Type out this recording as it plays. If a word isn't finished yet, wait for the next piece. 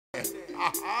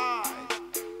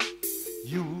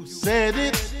You said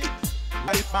it.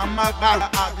 If I'm a girl,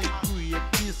 I the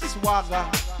greatest swagger.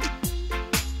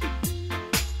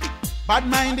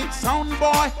 Bad-minded sound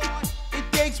boy,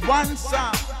 it takes one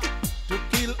sound to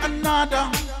kill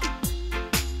another.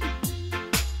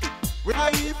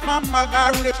 If I'm a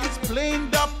girl, it's playing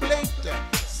the plate.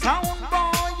 Sound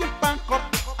boy, you back up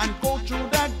and go through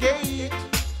the gate.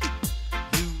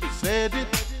 You said it.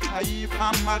 If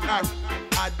I'm a girl,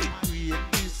 I the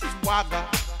greatest swagger.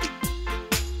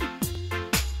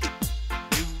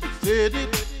 Said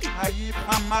it, if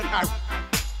I'm a girl,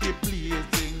 the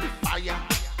blazing fire.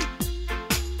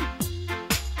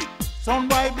 Sound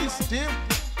boy be stiff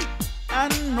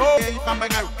and know if I'm a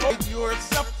girl, you're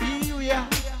superior.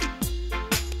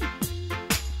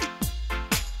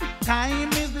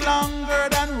 Time is longer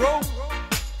than rope,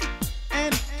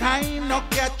 and time not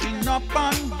catching up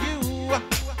on you.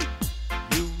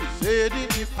 You said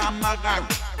it, if I'm a girl,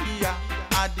 here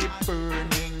at the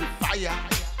burning fire.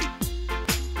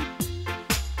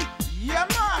 Yeah,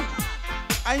 man.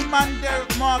 I'm on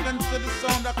Derrick Morgan to the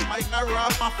sound of my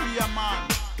rap mafia, man.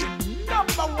 The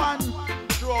number one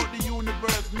throughout the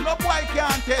universe. No boy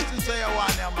can't test it, say you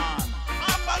want ya, man.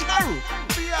 I'm a girl,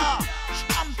 be a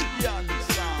champion,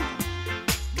 son.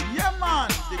 Yeah, man.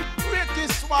 The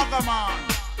greatest swagger, man.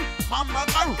 I'm a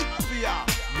girl, be a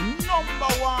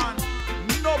number one.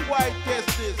 No boy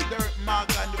test this. Derrick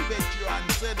Morgan, the veteran,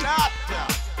 said that.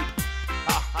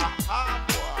 Ha ha ha,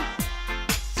 boy.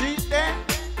 See there?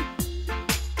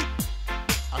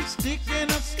 A stick and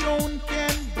a stone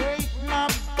can break my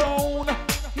bone,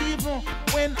 even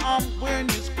when I'm wearing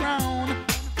this crown.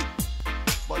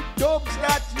 But dubs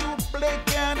that you play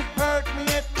can't hurt me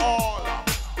at all.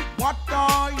 What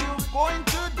are you going to